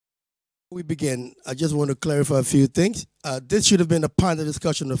We begin. I just want to clarify a few things. This should have been a panel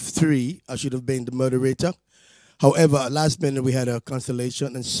discussion of three. I should have been the moderator. However, at last minute we had a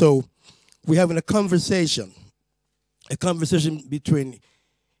cancellation, and so we're having a conversation between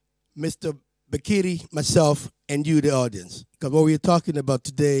Mr. Beqiri, myself, and you, the audience. Because what we're talking about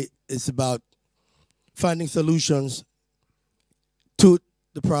today is about finding solutions to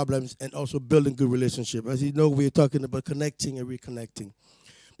the problems and also building good relationship. As you know, we're talking about connecting and reconnecting.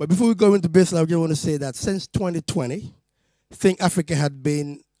 But before we go into business, I just want to say that since 2020, Think Africa had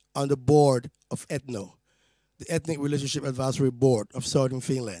been on the board of ETNO, the Ethnic Relationship Advisory Board of Southern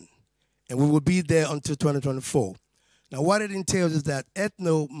Finland. And we will be there until 2024. Now, what it entails is that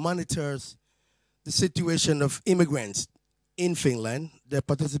ETNO monitors the situation of immigrants in Finland, their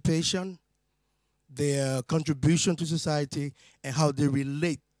participation, their contribution to society, and how they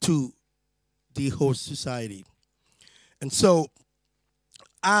relate to the host society. And so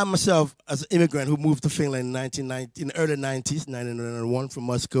I myself, as an immigrant who moved to Finland in 1990, in the early 90s, 1991 from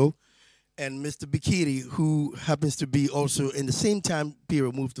Moscow, and Mr. Beqiri, who happens to be also in the same time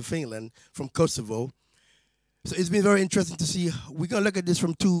period moved to Finland from Kosovo. So it's been very interesting to see. We're going to look at this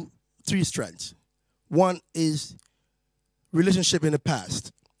from three strands. One is relationship in the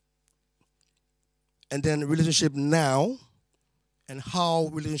past, and then relationship now, and how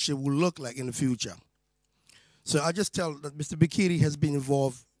relationship will look like in the future. So I just tell that Mr. Beqiri has been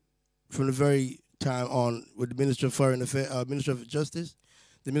involved from the very time on with the Ministry of Foreign Affairs, Ministry of Justice,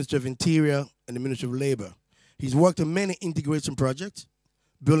 the Ministry of Interior, and the Ministry of Labor. He's worked on many integration projects,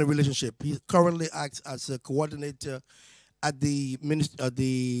 building relationship. He currently acts as a coordinator at the Ministry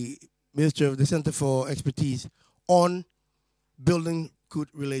of the Center for Expertise on building good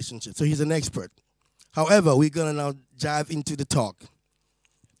relationships. So he's an expert. However, we're going to now dive into the talk.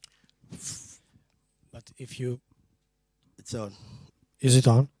 But if you... It's on. Is it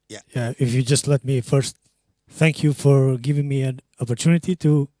on? Yeah. Yeah, if you just let me first thank you for giving me an opportunity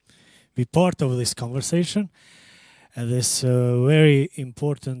to be part of this conversation and this very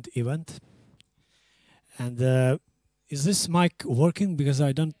important event. And is this mic working? Because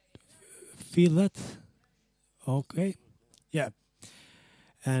I don't feel that. Okay. Yeah.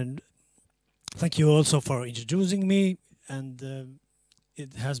 And thank you also for introducing me. And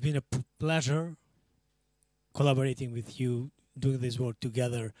it has been a pleasure collaborating with you, doing this work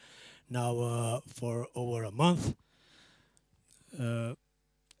together now for over a month. And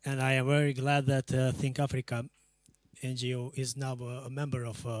I am very glad that Think Africa NGO is now a member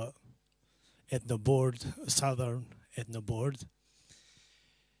of Ethno Board, Southern Ethno Board.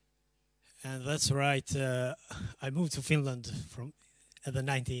 And that's right, I moved to Finland from at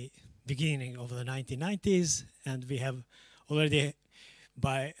the beginning of the 1990s, and we have already,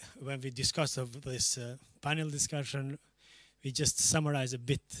 when we discussed of this panel discussion, we just summarize a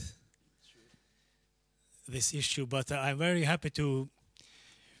bit this issue, but I'm very happy to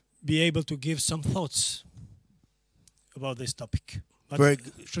be able to give some thoughts about this topic. But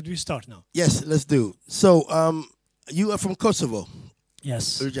should we start now? Yes, let's do. So you are from Kosovo.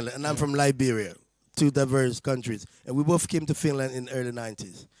 Yes. Originally, and I'm from Liberia, two diverse countries. And we both came to Finland in the early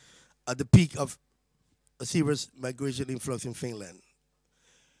 90s, at the peak of a serious migration influx in Finland.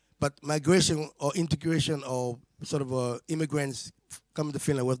 But migration or integration or sort of immigrants coming to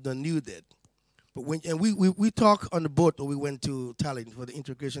Finland was not new then. But we talked on the boat, or we went to Tallinn for the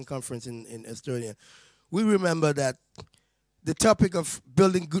integration conference in Estonia. We remember that the topic of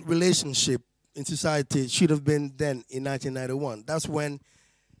building good relationship in society should have been then in 1991. That's when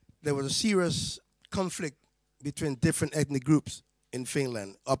there was a serious conflict between different ethnic groups in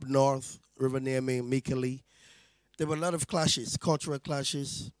Finland, up north, Rovaniemi, Mikkeli. There were a lot of clashes, cultural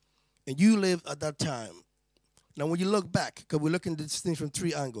clashes, and you lived at that time. Now, when you look back, because we're looking at this thing from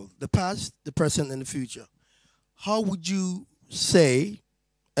three angles, the past, the present, and the future, how would you say,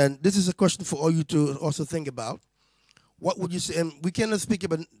 and this is a question for all you to also think about, what would you say, and we cannot speak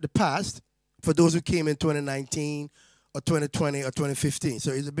about the past for those who came in 2019 or 2020 or 2015,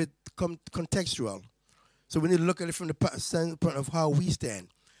 so it's a bit contextual. So we need to look at it from the standpoint of how we stand.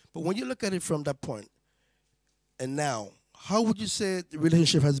 But when you look at it from that point, and now, how would you say the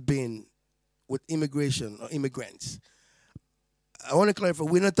relationship has been with immigration or immigrants? I want to clarify,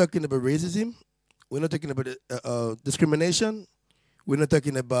 we're not talking about racism, we're not talking about discrimination, we're not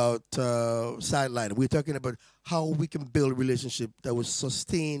talking about sideline. We're talking about how we can build a relationship that will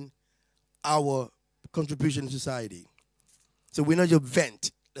sustain our contribution to society. So we're not just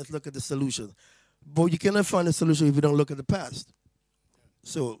vent, let's look at the solution. But you cannot find a solution if you don't look at the past.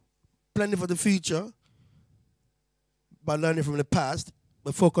 So planning for the future by learning from the past,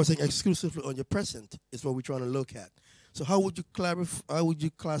 but focusing exclusively on your present is what we're trying to look at. So how would you clarify? How would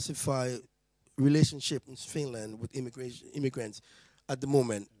you classify relationship in Finland with immigrants at the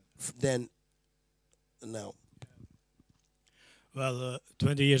moment, then and now? Well,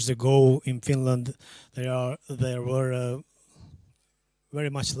 20 years ago in Finland, there were very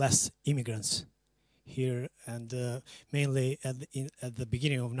much less immigrants here, and mainly at the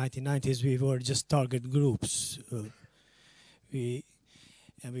beginning of 1990s, we were just target groups. We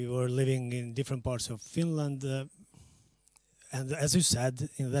we were living in different parts of Finland. And as you said,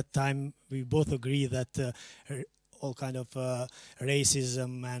 in that time, we both agree that all kind of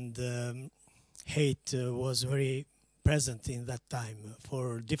racism and hate was very present in that time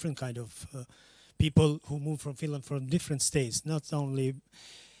for different kind of people who moved from Finland from different states, not only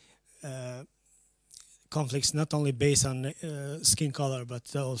conflicts not only based on skin color,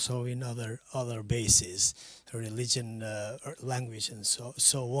 but also in other bases, religion, language, and so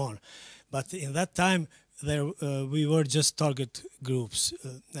on. But in that time, there we were just target groups,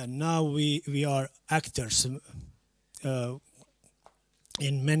 and now we are actors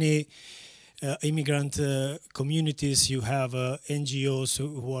in many immigrant communities. You have NGOs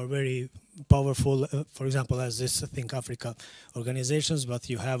who are very powerful, for example, as this Think Africa organizations, but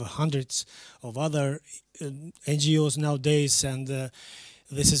you have hundreds of other NGOs nowadays, and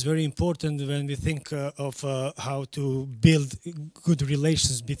this is very important when we think of how to build good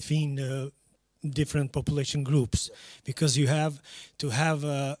relations between different population groups, because you have to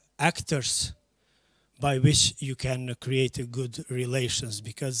have actors by which you can create good relations.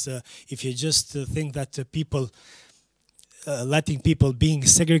 Because if you just think that people letting people being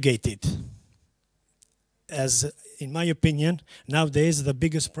segregated, as in my opinion, nowadays the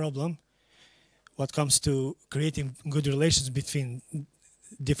biggest problem what comes to creating good relations between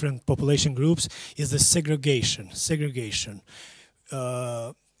different population groups is the segregation.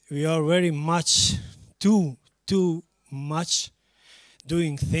 We are very much too much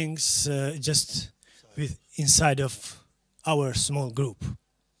doing things just with inside of our small group.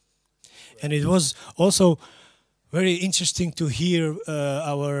 And it was also very interesting to hear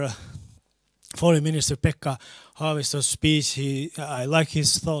our Foreign Minister Pekka Haavisto's speech. I like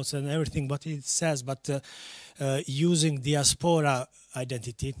his thoughts and everything, but he says, but using diaspora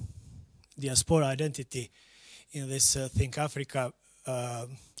identity in this Think Africa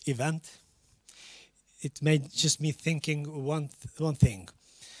event, it made just me thinking one thing,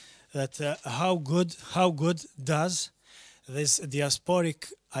 that how good does this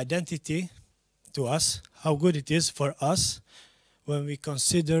diasporic identity to us, how good it is for us when we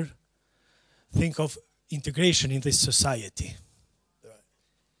think of integration in this society.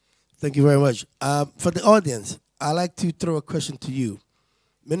 Thank you very much. For the audience, I like to throw a question to you.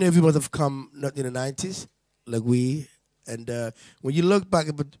 Many of you must have come not in the 90s, like we, and when you look back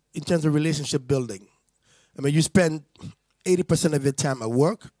in terms of relationship building, I mean, you spend 80% of your time at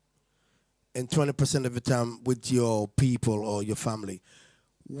work and 20% of your time with your people or your family.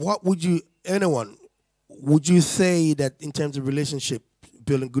 What would you, would you say that in terms of relationship,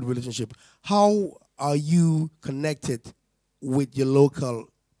 building good relationship, how are you connected with your local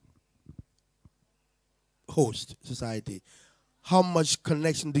host society? How much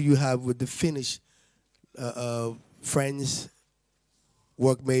connection do you have with the Finnish friends,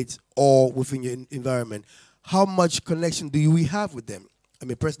 workmates, or within your environment? How much connection do we have with them? I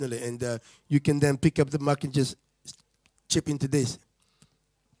mean, personally, and you can then pick up the mic and just chip into this.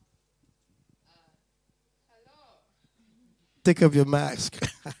 Hello. Take off your mask.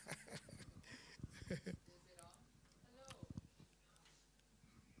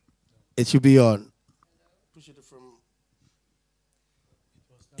 It should be on. Push it from.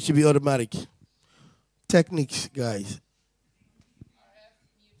 It should be automatic. Techniques, guys. RF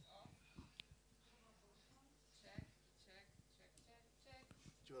mute off. Check, check, check, check, check.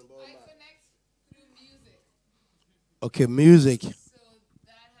 I connect through music. Okay, music. So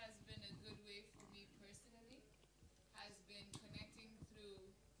that has been a good way for me personally. Has been connecting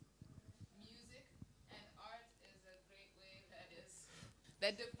through music, and art is a great way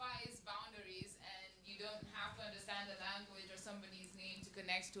that defies boundaries, and you don't have to understand the language or somebody's name to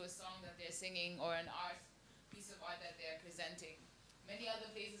connect to a song that they're singing or an piece of art that they're presenting. Many other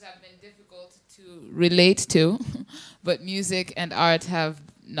places have been difficult to relate to, but music and art have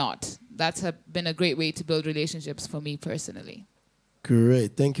not. That's been a great way to build relationships for me personally.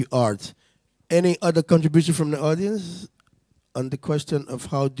 Great, thank you, Art. Any other contribution from the audience on the question of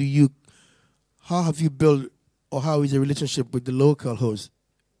how have you built, or how is the relationship with the local host?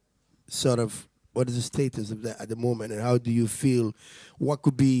 Sort of, what is the status of that at the moment, and how do you feel, what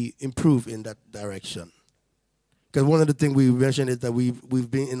could be improved in that direction? Because one of the things we mentioned is that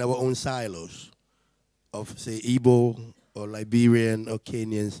we've been in our own silos, of, say, Igbo or Liberian or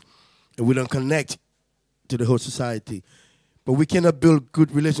Kenyans, and we don't connect to the whole society. But we cannot build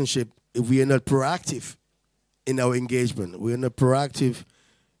good relationship if we are not proactive in our engagement. We are not proactive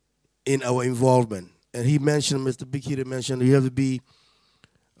in our involvement. And he mentioned, Mr. Beqiri mentioned, you have to be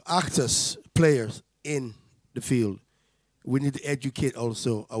actors, players in the field. We need to educate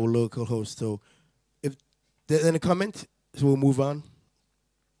also our local hosts. So if there's any comment, so we'll move on.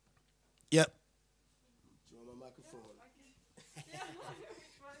 Yep. Do you want my microphone?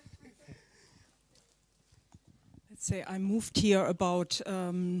 Let's say I moved here about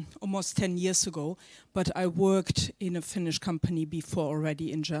almost 10 years ago, but I worked in a Finnish company before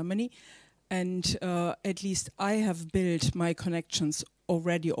already in Germany. And at least I have built my connections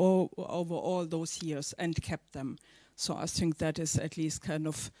already over all those years and kept them. So I think that is at least kind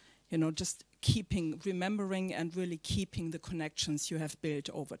of, you know, just remembering and really keeping the connections you have built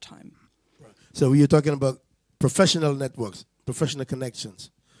over time. Right. So you're talking about professional networks, professional connections.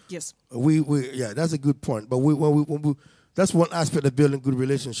 Yes. Yeah, that's a good point. But that's one aspect of building good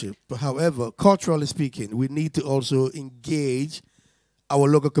relationship. But however, culturally speaking, we need to also engage our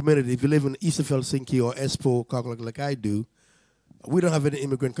local community. If you live in East of Helsinki or Espoo, like I do, we don't have any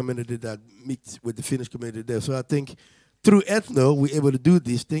immigrant community that meets with the Finnish community there. So I think through Ethno, we're able to do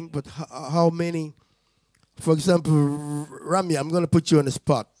this thing. But how many, for example, Rami, I'm going to put you on the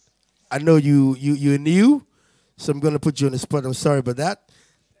spot. I know you're new, so I'm going to put you on the spot. I'm sorry about that.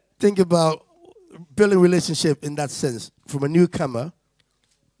 Think about building relationship in that sense from a newcomer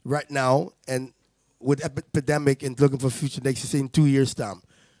right now and with epidemic and looking for future next, say in 2 years' time.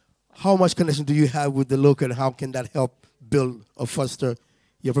 How much connection do you have with the local and how can that help build or foster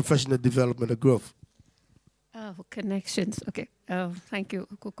your professional development or growth? Connections. Okay. Thank you,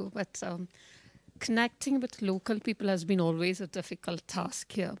 Cucu. But connecting with local people has been always a difficult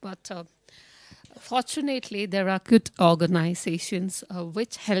task here. But fortunately, there are good organizations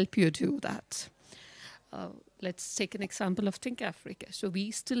which help you do that. Let's take an example of Think Africa. So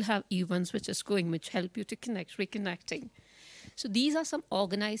we still have events which is going, which help you to connect, reconnecting. So these are some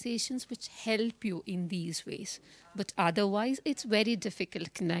organizations which help you in these ways. But otherwise, it's very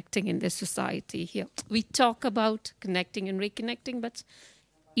difficult connecting in this society here. We talk about connecting and reconnecting, but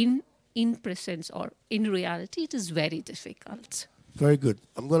in presence or in reality, it is very difficult. Very good.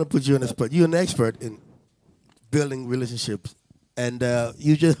 I'm going to put you on the spot. You're an expert in building relationships. And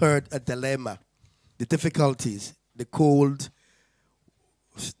you just heard a dilemma, the difficulties, the coldness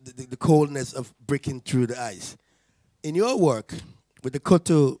of breaking through the ice. In your work with the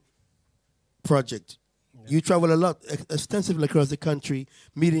Cucu project, you travel a lot, extensively across the country,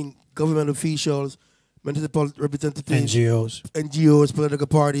 meeting government officials, municipal representatives, NGOs, political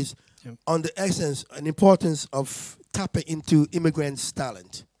parties, on the essence and importance of tapping into immigrants'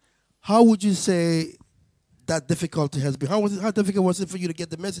 talent. How would you say that difficulty has been? How difficult was it for you to get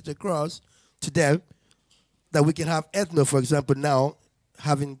the message across to them that we can have Ethno, for example, now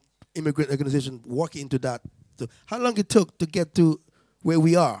having immigrant organizations working into that? So how long it took to get to where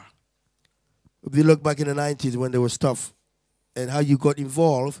we are? If you look back in the 90s when there was stuff and how you got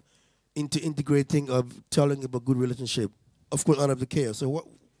involved into integrating of telling about good relationship, of course, out of the chaos. So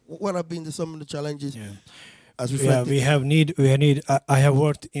what have been some of the challenges? Yeah. As reflected? I have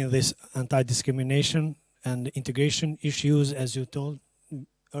worked in this anti-discrimination and integration issues, as you told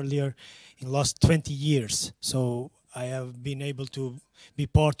earlier, in the last 20 years. So I have been able to be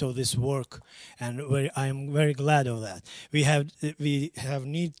part of this work, and I am very glad of that. We have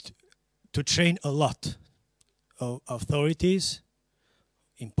need to train a lot of authorities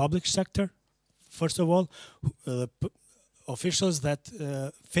in public sector, first of all, officials that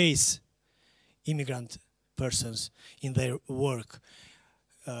face immigrant persons in their work.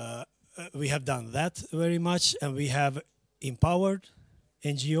 We have done that very much, and we have empowered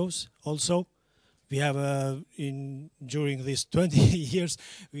NGOs also. We have, during these 20 years,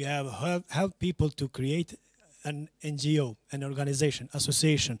 we have helped people to create an NGO, an organization,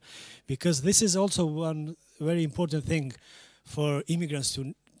 association, because this is also one very important thing for immigrants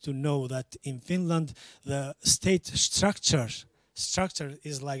to know, that in Finland, the state structure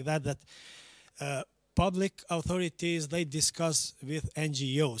is like that public authorities, they discuss with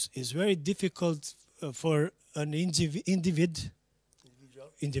NGOs. It's very difficult for an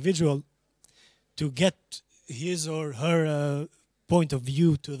individual to get his or her point of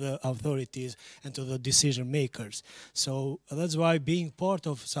view to the authorities and to the decision makers. So that's why being part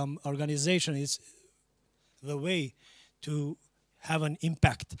of some organization is the way to have an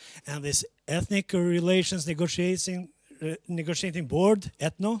impact. And this ethnic relations negotiating board,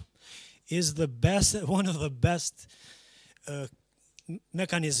 Ethno, is the best, one of the best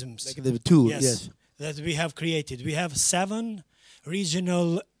mechanisms. Like the tool, yes. that we have created. We have 7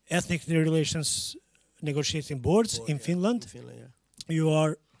 regional ethnic relations negotiating boards in Finland. You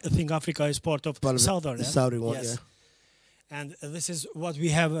are, I think Africa is part of Southern. The Southern one, yes. And this is what we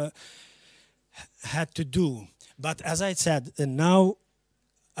have had to do. But as I said, now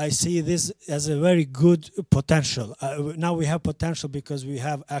I see this as a very good potential. Now we have potential because we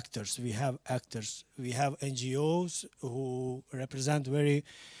have actors. We have NGOs who represent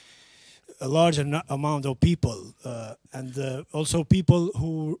a large amount of people, and also people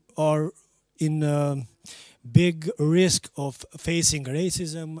who are in big risk of facing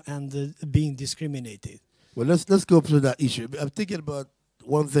racism and being discriminated. Well, let's go through that issue. I'm thinking about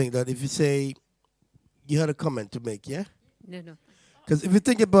one thing, that if you say you had a comment to make, yeah? No. Because if you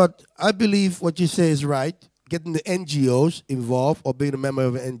think about, I believe what you say is right, getting the NGOs involved or being a member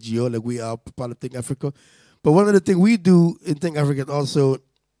of an NGO like we are part of Think Africa. But one of the things we do in Think Africa is also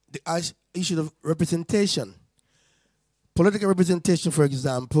the issue of representation. Political representation, for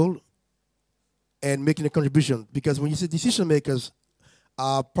example, and making a contribution. Because when you say decision makers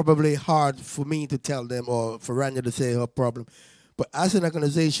are probably hard for me to tell them or for Rania to say her problem. But as an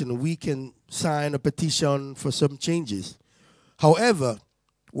organization, we can sign a petition for some changes. However,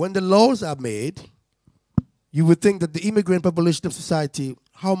 when the laws are made, you would think that the immigrant population of society,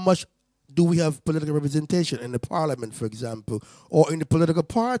 how much do we have political representation in the parliament, for example, or in the political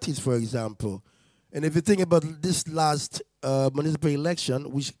parties, for example? And if you think about this last municipal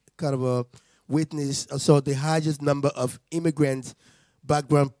election, which kind of witnessed, saw the highest number of immigrant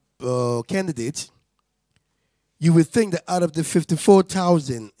background candidates, you would think that out of the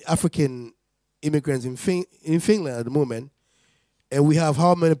 54,000 African immigrants in Finland at the moment, and we have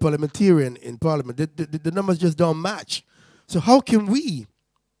how many parliamentarians in parliament, the numbers just don't match. So how can we,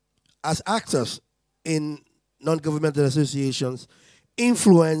 as actors in non-governmental associations,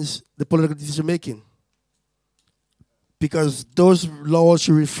 influence the political decision making? Because those laws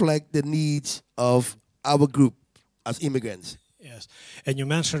should reflect the needs of our group as immigrants. Yes, and you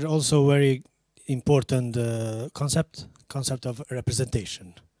mentioned also very important concept of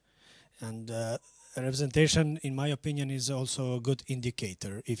representation. And representation, in my opinion, is also a good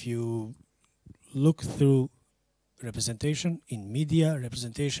indicator. If you look through representation in media,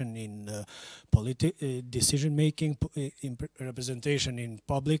 representation in decision making, representation in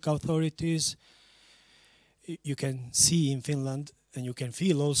public authorities, you can see in Finland, and you can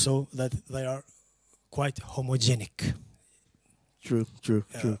feel also that they are quite homogenic. True.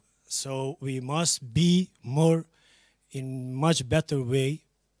 So we must be more, in much better way,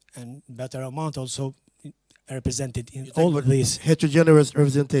 and better amount also represented in all of these. Heterogeneous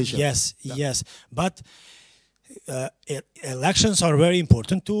representation. Yes. But elections are a very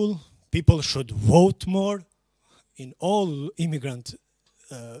important tool. People should vote more. In all immigrant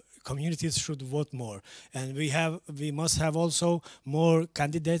communities should vote more. And we must have also more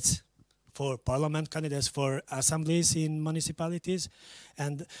candidates for parliament, candidates for assemblies in municipalities.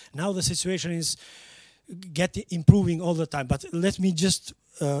 And now the situation is improving all the time. But let me just,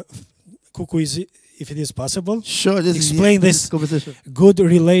 Cucu, if it is possible, explain this good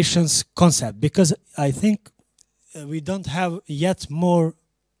relations concept, because I think we don't have yet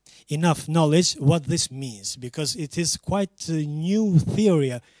enough knowledge what this means, because it is quite a new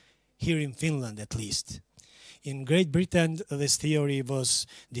theory here in Finland, at least. In Great Britain, this theory was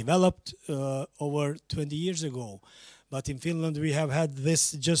developed over 20 years ago. But in Finland, we have had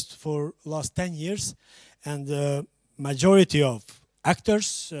this just for last 10 years. And the majority of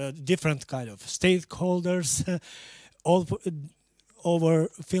actors, different kind of stakeholders, all over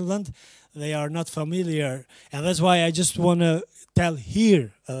Finland, they are not familiar. And that's why I just want to tell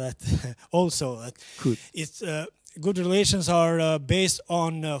here that also that good relations are based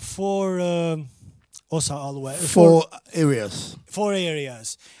on four areas. 4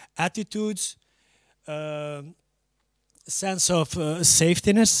 areas. Attitudes, sense of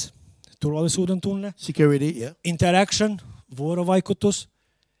safetyness, turvallisuuden tunne. Security, yeah. Interaction, vuorovaikutus,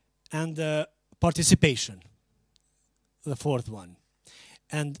 and participation, the 4th one.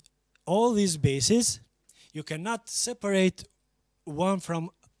 And all these bases, you cannot separate one from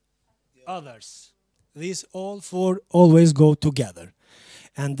others. These all 4 always go together.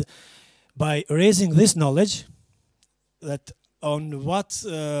 And by raising this knowledge, that on what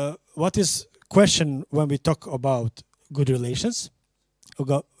is question when we talk about good relations,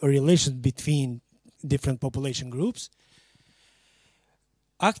 a relation between different population groups,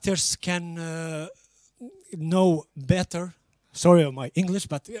 actors can know better. Sorry on my English,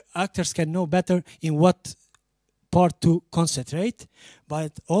 but actors can know better in what part to concentrate,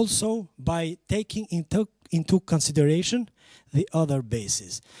 but also by taking into consideration the other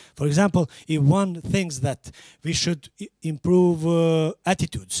bases. For example, if one thinks that we should improve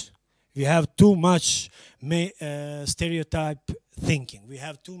attitudes, we have too much stereotype thinking, we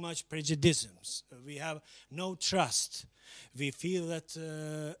have too much prejudices, we have no trust, we feel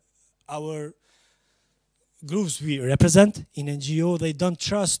that our groups we represent in NGO, they don't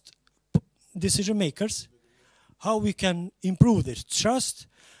trust decision makers. How we can improve this trust?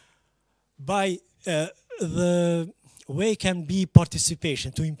 By the way can be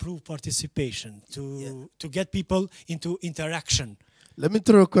participation, to improve participation, to get people into interaction. Let me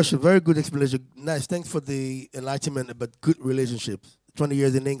throw a question. Very good explanation. Nice. Thanks for the enlightenment about good relationships. 20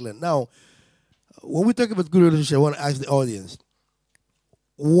 years in England. Now, when we talk about good relationship, I want to ask the audience,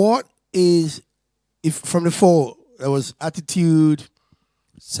 what is, if from the four, there was attitude,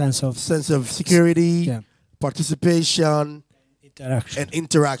 sense of security, participation,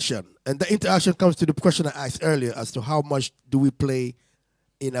 interaction. And the interaction comes to the question I asked earlier as to how much do we play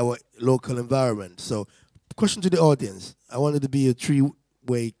in our local environment. So, question to the audience. I want it to be a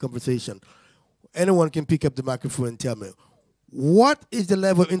three-way conversation. Anyone can pick up the microphone and tell me, what is the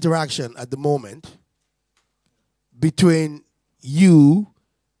level of interaction at the moment between you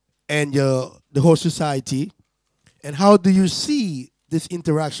and the whole society, and how do you see this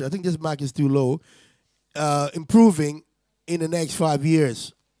interaction? I think this mark is too low. Improving in the next 5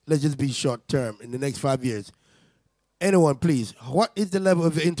 years. Let's just be short term. In the next 5 years, anyone, please. What is the level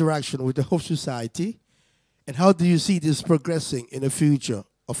of interaction with the whole society, and how do you see this progressing in the future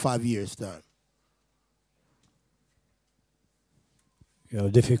of 5 years' time? You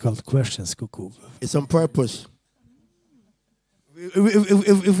have difficult questions, Cucu. It's on purpose.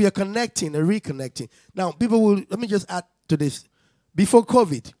 If we are connecting and reconnecting. Now, people will, let me just add to this. Before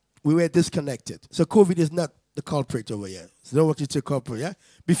COVID, we were disconnected. So COVID is not the culprit over here. So don't want you to culprit, yeah?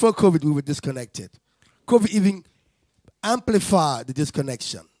 Before COVID, we were disconnected. COVID even amplified the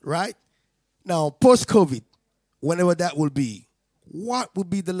disconnection, right? Now, post-COVID, whenever that will be, what would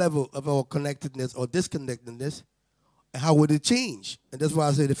be the level of our connectedness or disconnectedness, and how would it change? And that's why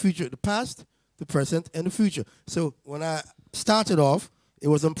I say the future, the past, the present, and the future. So when I started off, it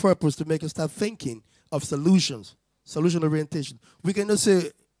was on purpose to make us start thinking of solutions, solution orientation. We cannot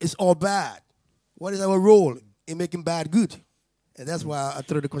say it's all bad. What is our role in making bad good? And that's why I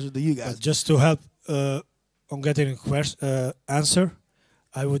throw the question to you guys. But just to help on getting a answer,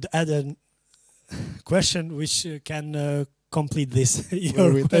 I would add a question which can complete this.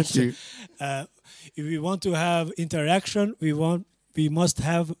 Your question. If we want to have interaction, we must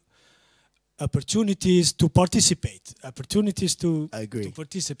have opportunities to participate. Opportunities to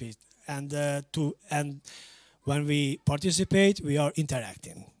participate, and when we participate, we are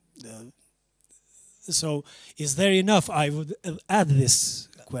interacting. So, is there enough? I would add this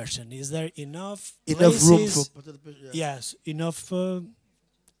question: is there enough room for participation? Yes, enough.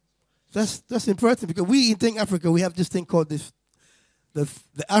 That's important, because we in Think Africa, we have this thing called the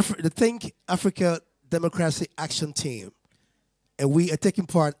Think Africa Democracy Action Team, and we are taking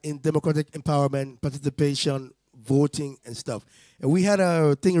part in democratic empowerment, participation, voting, and stuff. And we had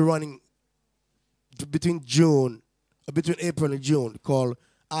a thing running between April and June called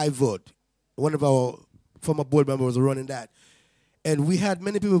I Vote. One of our former board members was running that, and we had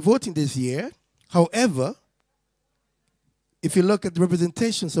many people voting this year. However, if you look at the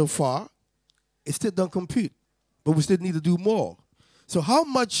representation so far, it still don't compute, but we still need to do more. So how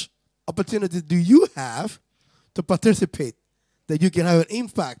much opportunity do you have to participate that you can have an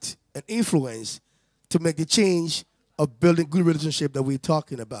impact and influence to make the change of building good relationship that we're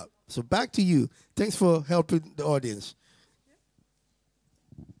talking about? So back to you. Thanks for helping the audience.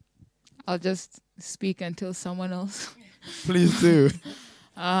 I'll just speak until someone else. Please do.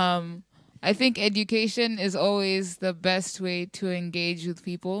 I think education is always the best way to engage with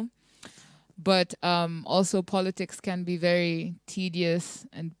people. But also politics can be very tedious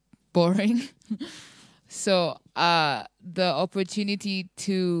and boring. So the opportunity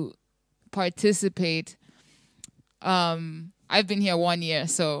to participate, I've been here 1 year,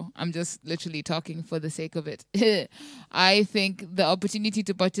 so I'm just literally talking for the sake of it. I think the opportunity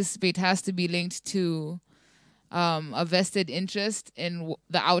to participate has to be linked to a vested interest in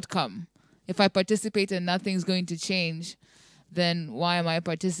the outcome. If I participate and nothing's going to change, then why am I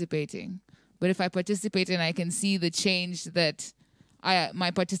participating? But if I participate and I can see the change that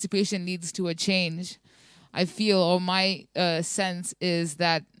my participation leads to a change, I feel, or my sense is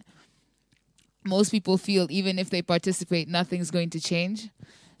that most people feel even if they participate, nothing's going to change.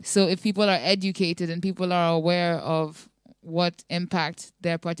 So if people are educated and people are aware of what impact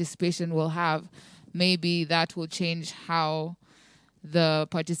their participation will have, maybe that will change how the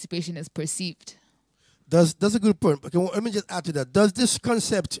participation is perceived. That's a good point. Okay, well, let me just add to that. Does this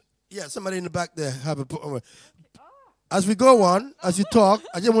concept? Yeah, somebody in the back there have a. As we go on, as you talk,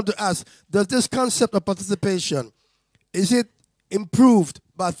 I just want to ask: does this concept of participation is it improved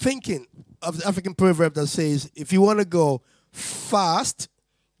by thinking of the African proverb that says, "If you want to go fast,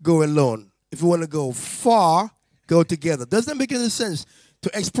 go alone. If you want to go far, go together." Does that make any sense to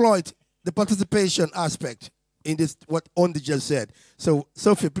exploit the participation aspect in this? What Ondi just said. So,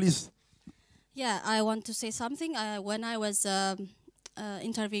 Sophie, please. Yeah, I want to say something. When I was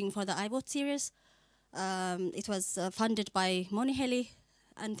interviewing for the iVote series, it was funded by Moniheli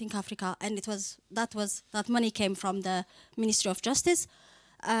and Think Africa, and that money came from the Ministry of Justice,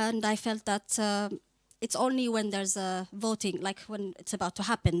 and I felt that it's only when there's voting, like when it's about to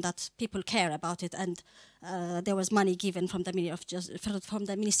happen, that people care about it, and there was money given from the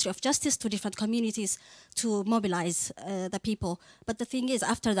Ministry of Justice to different communities to mobilize the people. But the thing is,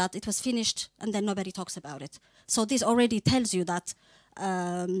 after that, it was finished, and then nobody talks about it. So this already tells you that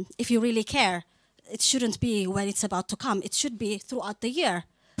if you really care, it shouldn't be when it's about to come. It should be throughout the year.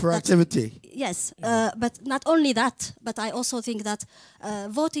 Proactivity. Yes, but not only that, but I also think that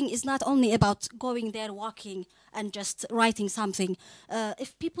voting is not only about going there, walking, and just writing something.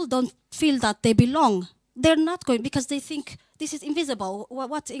 If people don't feel that they belong, they're not going, because they think this is invisible.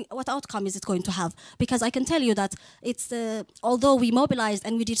 What outcome is it going to have? Because I can tell you that it's although we mobilized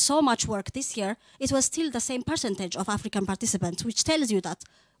and we did so much work this year, it was still the same percentage of African participants, which tells you that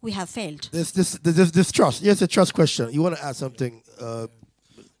we have failed. This trust. Here's a trust question. You want to add something?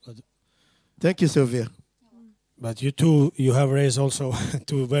 Thank you, Sylvia. But you have raised also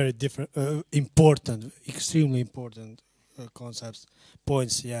two very different, important, extremely important concepts,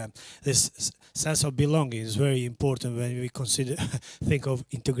 points. Yeah, this sense of belonging is very important when we think of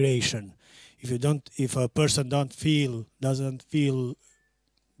integration. If a person doesn't feel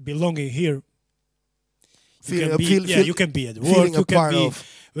belonging here, you can be at work, you can be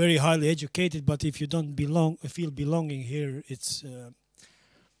very highly educated, but if you don't feel belonging here, it's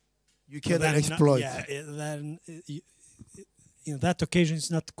you cannot exploit. Then in that occasion, it's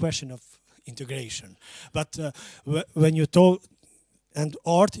not a question of integration. But when you talk, and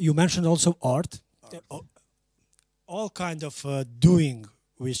art, you mentioned also art, all kind of doing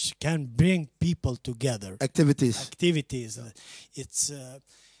which can bring people together. Activities. It's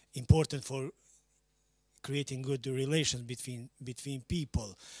important for creating good relations between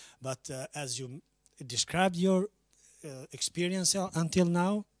people. But as you described your experience until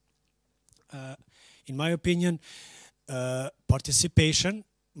now, in my opinion, participation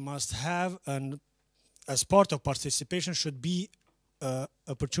must have, and as part of participation should be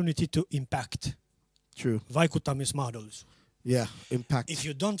opportunity to impact. True. Vaikutamismahdollisuus. Yeah, impact. If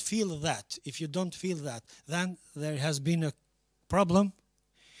you don't feel that, then there has been a problem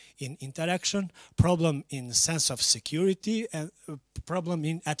in interaction, problem in sense of security, and a problem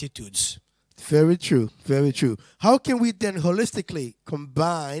in attitudes. Very true, very true. How can we then holistically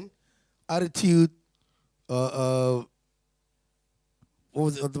combine attitude,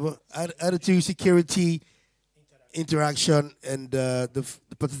 attitude, security, interaction, and the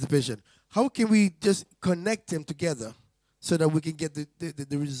participation? How can we just connect them together so that we can get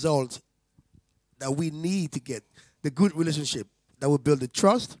the results that we need to get, the good relationship that will build the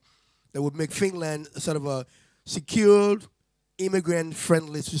trust, that would make Finland sort of a secured,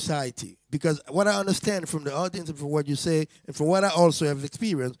 immigrant-friendly society? Because what I understand from the audience and from what you say, and from what I also have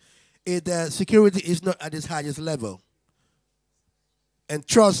experienced, is that security is not at its highest level. And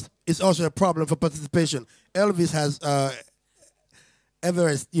trust is also a problem for participation. Elvis has,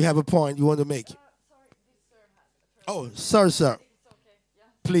 Everest, you have a point you want to make. Oh, sorry, sir.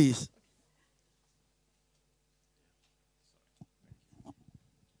 Please.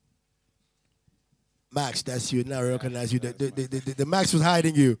 Max, that's you. Now I recognize you. The Max was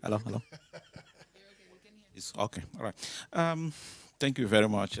hiding you. Hello. It's okay. All right. Thank you very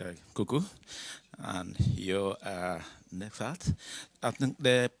much, Cucu, and your Nexhat. I think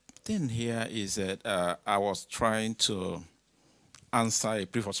the thing here is that I was trying to answer a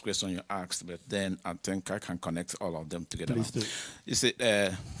previous question you asked, but then I think I can connect all of them together. Please do. You see,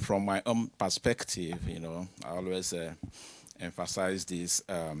 from my own perspective, I always emphasize this.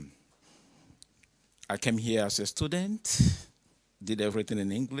 I came here as a student, did everything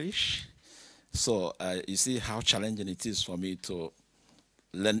in English. So you see how challenging it is for me to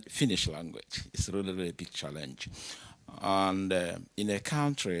learn Finnish language. It's really, really a big challenge. And in a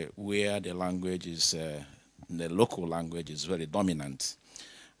country where the language is, the local language is very dominant,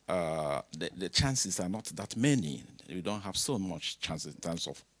 the chances are not that many. We don't have so much chance in terms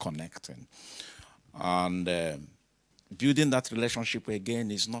of connecting. And building that relationship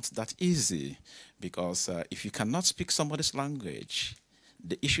again is not that easy, because if you cannot speak somebody's language,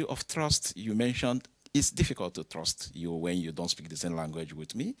 the issue of trust you mentioned, it's difficult to trust you when you don't speak the same language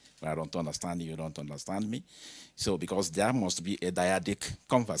with me. I don't understand you, you don't understand me. So because there must be a dyadic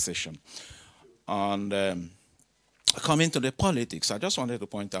conversation. And coming to the politics, I just wanted to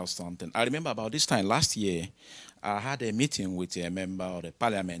point out something. I remember about this time last year, I had a meeting with a member of the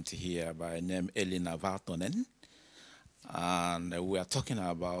parliament here by name Elina Vartonen. And we were talking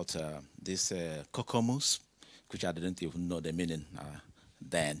about this kokomus, which I didn't even know the meaning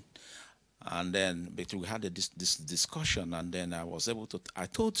then. And then we had this discussion, and then I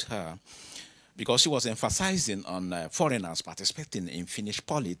told her, because she was emphasizing on foreigners participating in Finnish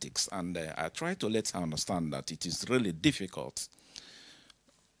politics, and I tried to let her understand that it is really difficult.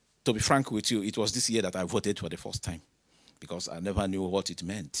 To be frank with you, it was this year that I voted for the first time, because I never knew what it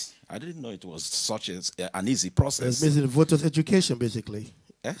meant. I didn't know it was such an easy process. It's basically voters' education, basically.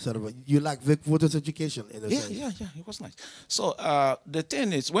 Eh? Sort of you lack voters' education in a sense. Yeah, it was nice. So the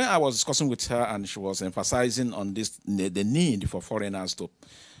thing is, when I was discussing with her and she was emphasizing on this, the need for foreigners to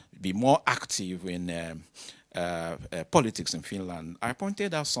be more active in politics in Finland, I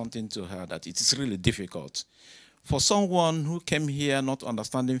pointed out something to her that it is really difficult for someone who came here not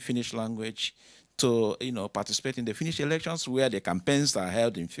understanding Finnish language to participate in the Finnish elections, where the campaigns are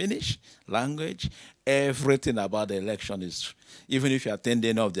held in Finnish language. Everything about the election is, even if you attend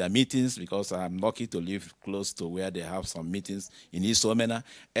any of their meetings, because I'm lucky to live close to where they have some meetings in East Omena,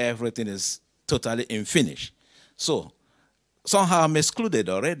 everything is totally in Finnish. So somehow I'm excluded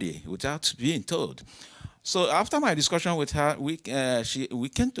already without being told. So after my discussion with her, we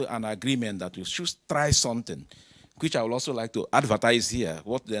came to an agreement that we should try something, which I would also like to advertise here,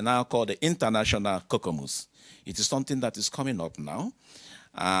 what they now call the international kokomus. It is something that is coming up now.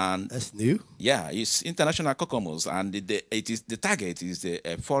 And that's new? Yeah, it's international kokomus, and the target is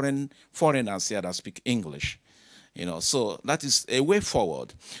the foreigners here that speak English. So that is a way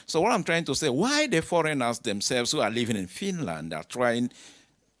forward. So what I'm trying to say, why the foreigners themselves who are living in Finland are trying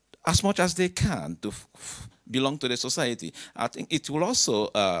as much as they can to belong to the society. I think it will also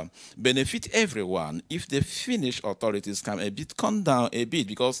benefit everyone if the Finnish authorities can come down a bit,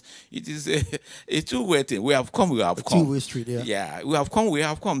 because it is a two-way thing. We have come, we have come. Two-way street, yeah. Yeah, we have come, we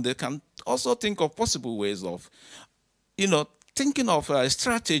have come. They can also think of possible ways of, thinking of a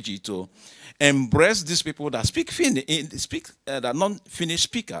strategy to embrace these people that speak that non-Finnish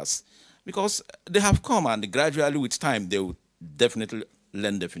speakers, because they have come, and gradually with time they will definitely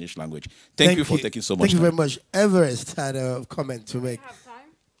learn the Finnish language. Thank you for taking so much time. Thank you very much. Everest had a comment to make.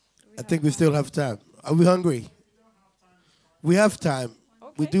 I think we still have time. Are we hungry? We have time.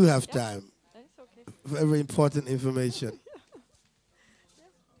 Okay. We do have time. Okay. Very important information.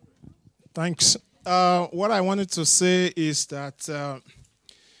 Thanks. What I wanted to say is that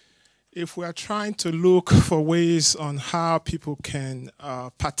if we are trying to look for ways on how people can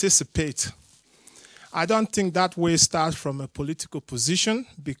participate, I don't think that way starts from a political position,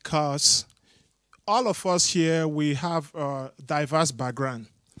 because all of us here, we have a diverse background.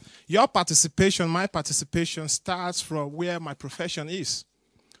 Your participation, my participation, starts from where my profession is.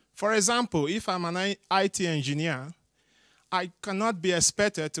 For example, if I'm an IT engineer, I cannot be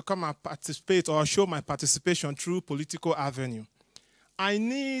expected to come and participate or show my participation through political avenue. I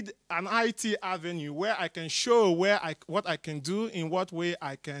need an IT avenue where I can show what I can do, in what way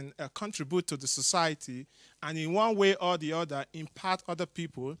I can contribute to the society, and in one way or the other, impact other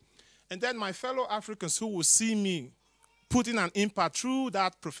people. And then my fellow Africans who will see me putting an impact through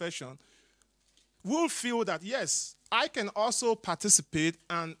that profession will feel that, yes, I can also participate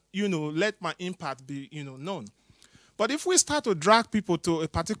and, let my impact be, known. But if we start to drag people to a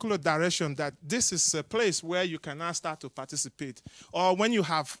particular direction, that this is a place where you can now start to participate, or when you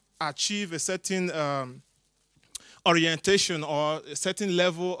have achieved a certain orientation or a certain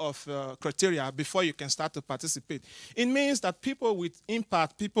level of criteria before you can start to participate, it means that people with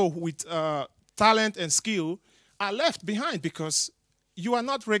impact, people with talent and skill are left behind, because you are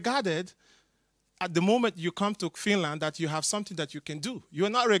not regarded at the moment you come to Finland that you have something that you can do. You are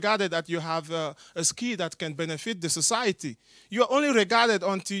not regarded that you have a skill that can benefit the society. You are only regarded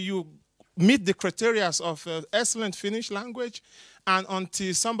until you meet the criteria of excellent Finnish language, and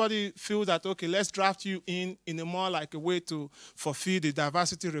until somebody feels that, okay, let's draft you in a more like a way to fulfill the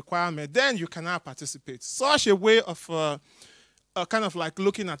diversity requirement, then you can now participate. Such a way of kind of like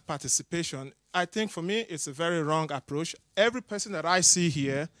looking at participation, I think for me it's a very wrong approach. Every person that I see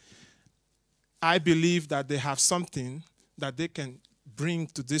here, I believe that they have something that they can bring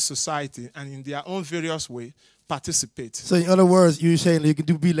to this society, and in their own various way participate. So in other words, you're saying you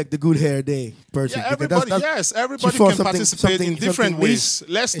can be like the good hair day person. Yeah, Because everybody, yes, everybody can participate in different ways.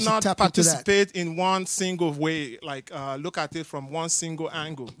 Let's not participate in one single way, like look at it from one single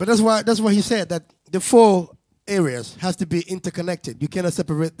angle. But that's why he said that the 4 areas has to be interconnected. You cannot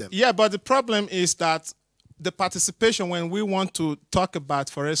separate them. Yeah, but the problem is that the participation, when we want to talk about,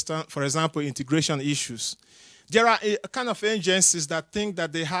 for example, integration issues, there are a kind of agencies that think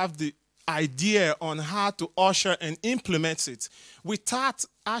that they have the idea on how to usher and implement it without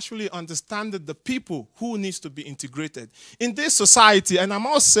actually understanding the people who needs to be integrated. In this society, and I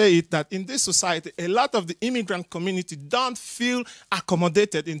must say it, that in this society, a lot of the immigrant community don't feel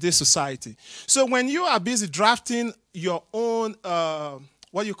accommodated in this society. So when you are busy drafting your own,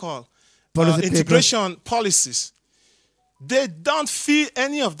 what you call, integration policies, they don't feel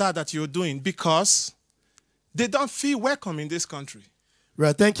any of that you're doing because they don't feel welcome in this country.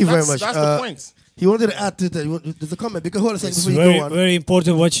 Right, thank you very much. That's the point. He wanted to add to that. There's a comment. Because hold on a second It's before you go on. very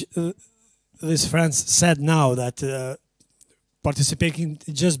important what this friend said now, that participating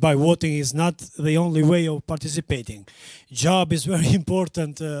just by voting is not the only way of participating. Job is very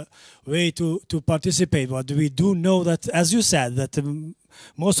important way to participate. But we do know that, as you said, that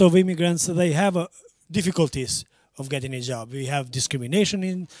most of immigrants, they have difficulties of getting a job. We have discrimination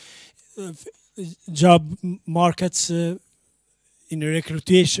in job markets, in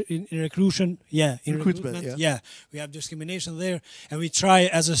recruitment, yeah. We have discrimination there, and we try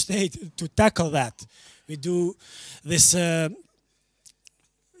as a state to tackle that. We do this in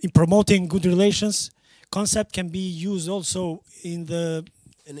promoting good relations. Concept can be used also in the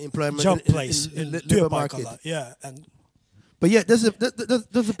employment job place, in labor market. Yeah, but yeah, that's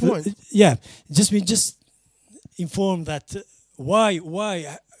the point. Yeah, just inform that why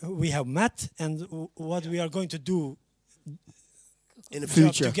we have met and what we are going to do in the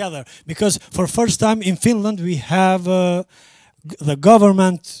future together, because for first time in Finland we have the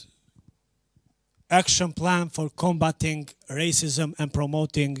government action plan for combating racism and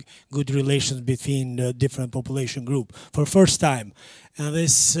promoting good relations between different population group for first time, and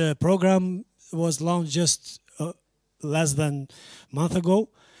this program was launched just less than a month ago,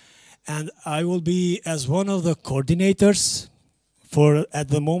 and I will be as one of the coordinators. For at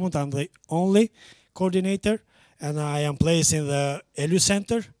the moment I'm the only coordinator, and I am placed in the ELU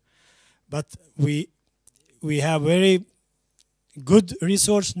Center, but we have very good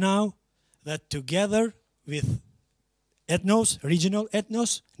resource now that together with regional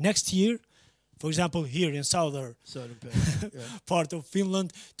ethnos, next year, for example, here in southern part of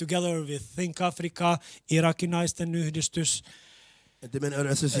Finland, together with Think Africa, Irakinaisten yhdistys, and the many other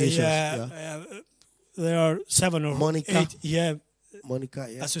associations. There are 7 or 8 Monica,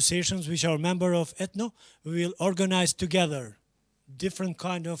 associations which are member of Ethno. We will organize together different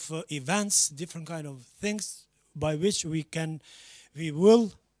kind of events, different kind of things by which we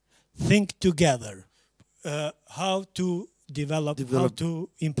will think together how to develop, how to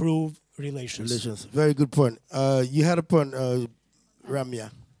improve relations. Very good point. You had a point,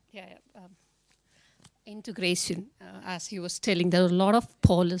 Ramya. Integration, as he was telling, there are a lot of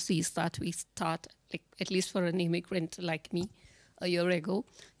policies that we start, like, at least for an immigrant like me, a year ago.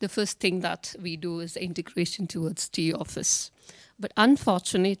 The first thing that we do is integration towards T office. But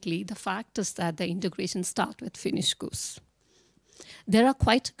unfortunately, the fact is that the integration starts with Finnish course. There are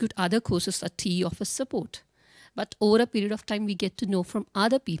quite good other courses that T office support. But over a period of time, we get to know from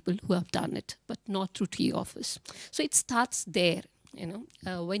other people who have done it, but not through T office. So it starts there.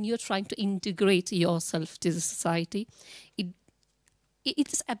 When you're trying to integrate yourself to the society,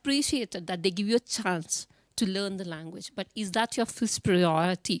 it's appreciated that they give you a chance to learn the language. But is that your first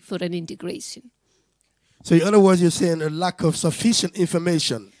priority for an integration? So in other words, you're saying a lack of sufficient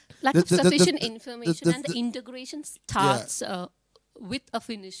information. Lack of sufficient information, and the integration starts with a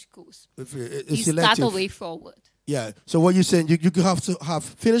Finnish course. Is that a way forward? Yeah. So what you're saying, you have to have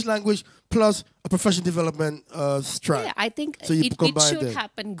Finnish language plus a professional development strap. Yeah, I think so it should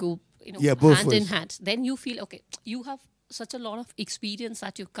happen, both hand ways. in hand. Then you feel, okay, you have such a lot of experience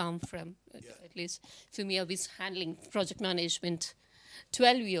that you come from. At least for me, I was handling project management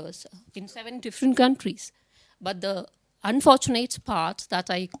 12 years in 7 different countries. But the unfortunate part that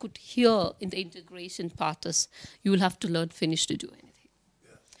I could hear in the integration part is you will have to learn Finnish to do anything.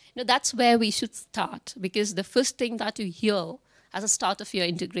 That's where we should start, because the first thing that you hear as a start of your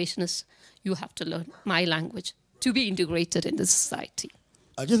integration is you have to learn my language to be integrated in the society.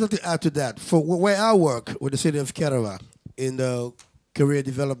 I just want to add to that. For where I work with the city of Kerava in the career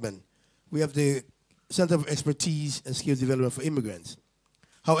development, we have the Center of Expertise and Skills Development for Immigrants.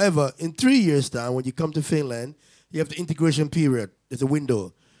 However, in 3 years' time, when you come to Finland, you have the integration period. There's a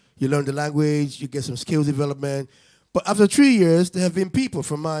window. You learn the language, you get some skills development. But after 3 years, there have been people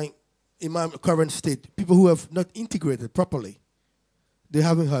in my current state, people who have not integrated properly. They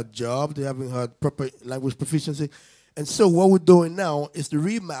haven't had job, they haven't had proper language proficiency. And so what we're doing now is to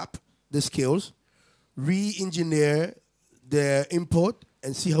remap the skills, re-engineer their input,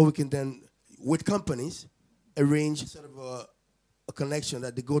 and see how we can then, with companies, arrange sort of a connection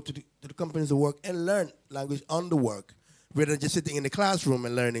that they go to the companies to work and learn language on the work, rather than just sitting in the classroom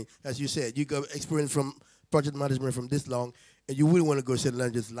and learning. As you said, you got experience from project management from this long, and you wouldn't want to go sit and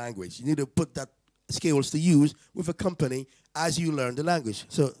learn this language. You need to put that skills to use with a company as you learn the language.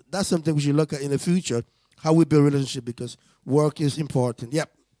 So that's something we should look at in the future, how we build relationship, because work is important. Yep.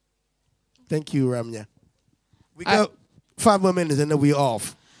 Thank you, Ramya. We got 5 more minutes and then we're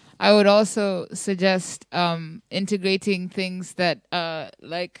off. I would also suggest integrating things that,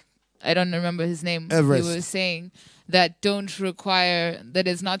 like, I don't remember his name, Everest. he was saying, that don't require, that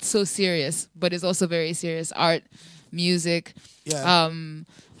is not so serious, but is also very serious. Art, music,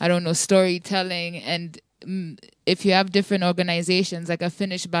 I don't know, storytelling. And if you have different organizations, like a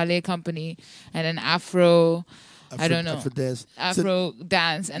Finnish ballet company and an Afro dance,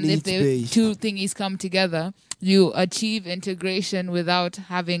 and if the two thingies come together, you achieve integration without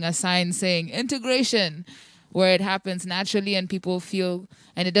having a sign saying integration, where it happens naturally and people feel,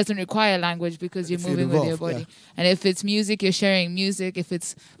 and it doesn't require language because you're moving with your body. Yeah. And if it's music, you're sharing music. If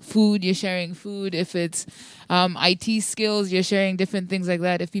it's food, you're sharing food. If it's IT skills, you're sharing different things like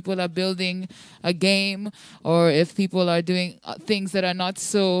that. If people are building a game, or if people are doing things that are not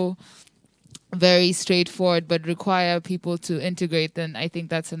so very straightforward but require people to integrate, then I think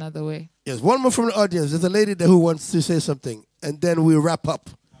that's another way. Yes, one more from the audience. There's a lady there who wants to say something, and then we'll wrap up.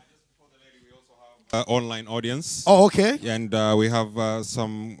 Online audience. Oh, okay. And we have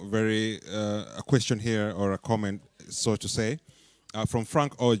some a question here, or a comment, so to say, from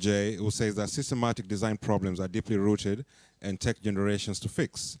Frank OJ, who says that systematic design problems are deeply rooted and take generations to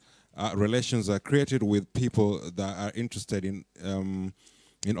fix. Relations are created with people that are interested in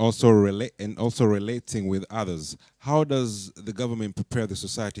also relating with others. How does the government prepare the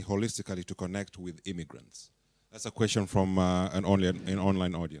society holistically to connect with immigrants? That's a question from an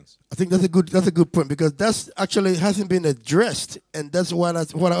online audience. I think that's a good point, because that's actually hasn't been addressed, and that's what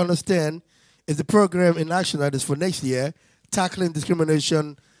I understand is the program in action that is for next year, tackling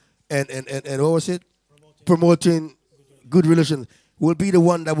discrimination and what was it? Promoting good relations will be the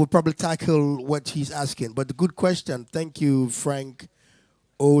one that will probably tackle what he's asking. But the good question. Thank you, Frank.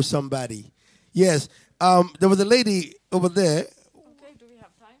 Oh, somebody. Yes. There was a lady over there.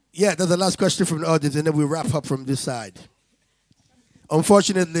 Yeah, that's the last question from the audience, and then we wrap up from this side.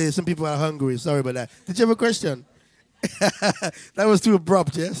 Unfortunately, some people are hungry. Sorry about that. Did you have a question? That was too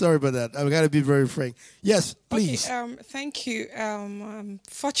abrupt, yeah? Sorry about that. I've got to be very frank. Yes, please. Okay, thank you.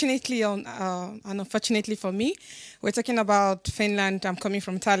 Fortunately and unfortunately for me, we're talking about Finland. I'm coming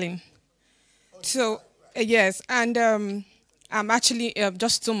from Tallinn. So, yes, and I'm actually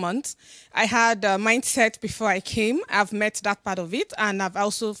just 2 months. I had a mindset before I came. I've met that part of it, and I've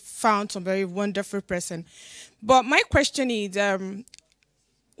also found some very wonderful person. But my question is,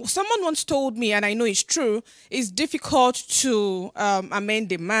 someone once told me, and I know it's true, it's difficult to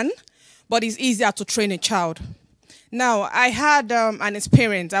amend a man, but it's easier to train a child. Now, I had an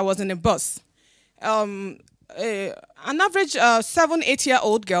experience. I was in a bus. An average 7,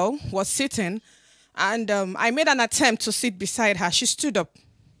 8-year-old girl was sitting, and I made an attempt to sit beside her. She stood up.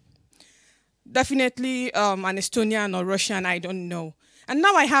 Definitely an Estonian or Russian, I don't know. And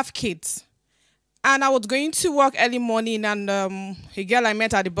now I have kids. And I was going to work early morning, and a girl I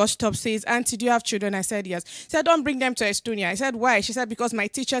met at the bus stop says, "Auntie, do you have children?" I said, "Yes." She said, "Don't bring them to Estonia." I said, "Why?" She said, "Because my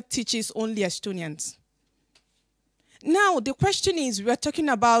teacher teaches only Estonians." Now, the question is, we're talking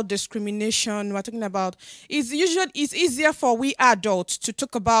about discrimination. We're talking about, it's easier for we adults to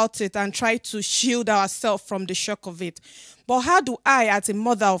talk about it and try to shield ourselves from the shock of it. But how do I, as a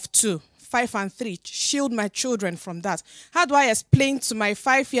mother of 2, 5 and 3, shield my children from that? How do I explain to my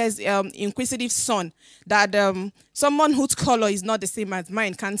 5 years inquisitive son that someone whose color is not the same as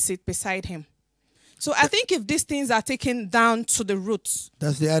mine can't sit beside him? So I think if these things are taken down to the roots,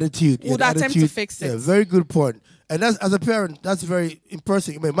 that's the attitude. Would attempt to fix it. Yeah, very good point. And that's, as a parent, that's very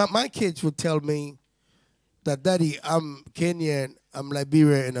impressive. I mean, my kids would tell me that, "Daddy, I'm Kenyan, I'm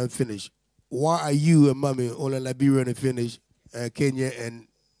Liberian, and I'm Finnish. Why are you and Mommy only Liberian and Finnish, Kenya?" And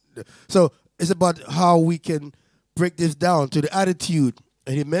so it's about how we can break this down to the attitude.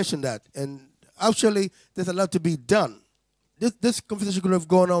 And he mentioned that. And actually, there's a lot to be done. This conversation could have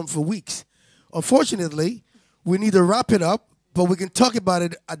gone on for weeks. Unfortunately, we need to wrap it up, but we can talk about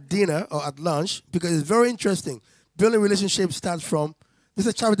it at dinner or at lunch, because it's very interesting. Building relationships starts from It's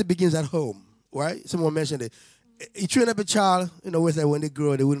a charity begins at home, right? Someone mentioned it. You train up a child, where say when they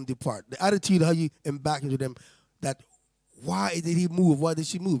grow, they wouldn't depart. The attitude, how you embark into them, that why did he move? Why did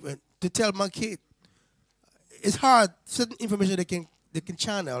she move? And to tell my kid, it's hard. Certain information they can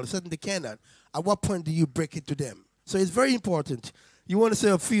channel, certain they cannot. At what point do you break it to them? So it's very important. You want to say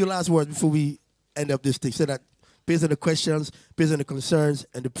a few last words before we end up this thing, so that based on the questions, based on the concerns,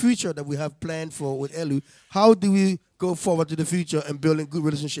 and the future that we have planned for with Elu, how do we go forward to the future and building good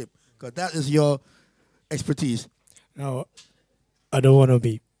relationship? Because that is your expertise. No, I don't want to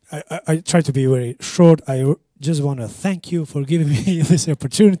be. I try to be very short. I just want to thank you for giving me this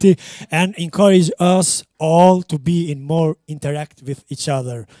opportunity and encourage us all to be more interact with each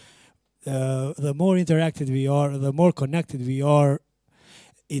other. The more interacted we are, the more connected we are.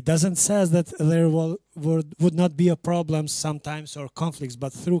 It doesn't say that there would not be a problem sometimes or conflicts,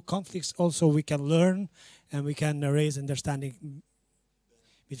 but through conflicts also we can learn and we can raise understanding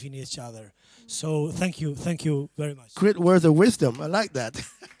between each other. So thank you very much. Great words of wisdom. I like that.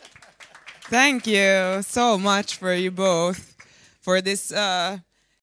 Thank you so much for you both for this